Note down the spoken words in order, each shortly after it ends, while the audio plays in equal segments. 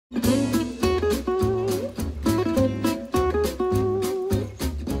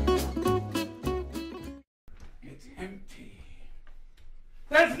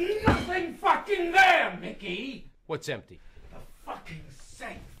in there, Mickey? What's empty? The fucking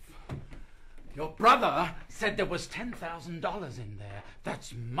safe. Your brother said there was $10,000 in there.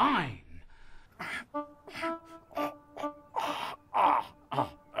 That's mine.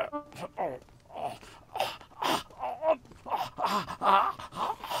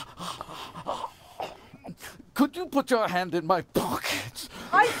 Could you put your hand in my pocket?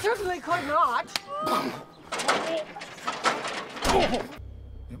 I certainly could not.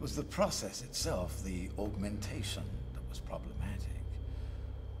 It was the process itself, the augmentation, that was problematic.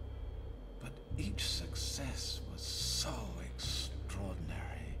 But each success was so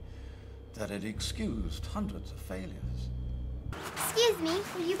extraordinary that it excused hundreds of failures. Excuse me,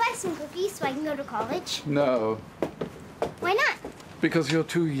 will you buy some cookies so I can go to college? No, Why not? because you're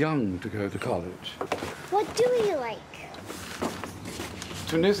too young to go to college. What do you like?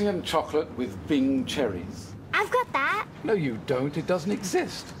 Tunisian chocolate with Bing cherries. I've got that. No, you don't. It doesn't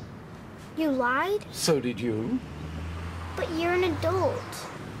exist. You lied? So did you. But you're an adult.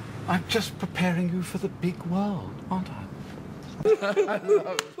 I'm just preparing you for the big world, aren't I?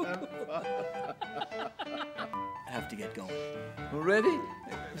 I have to get going. Already?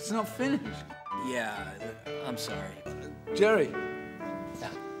 It's not finished. Yeah, I'm sorry. Jerry.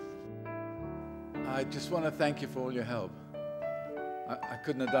 I just want to thank you for all your help. I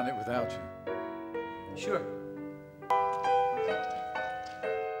couldn't have done it without you. Sure.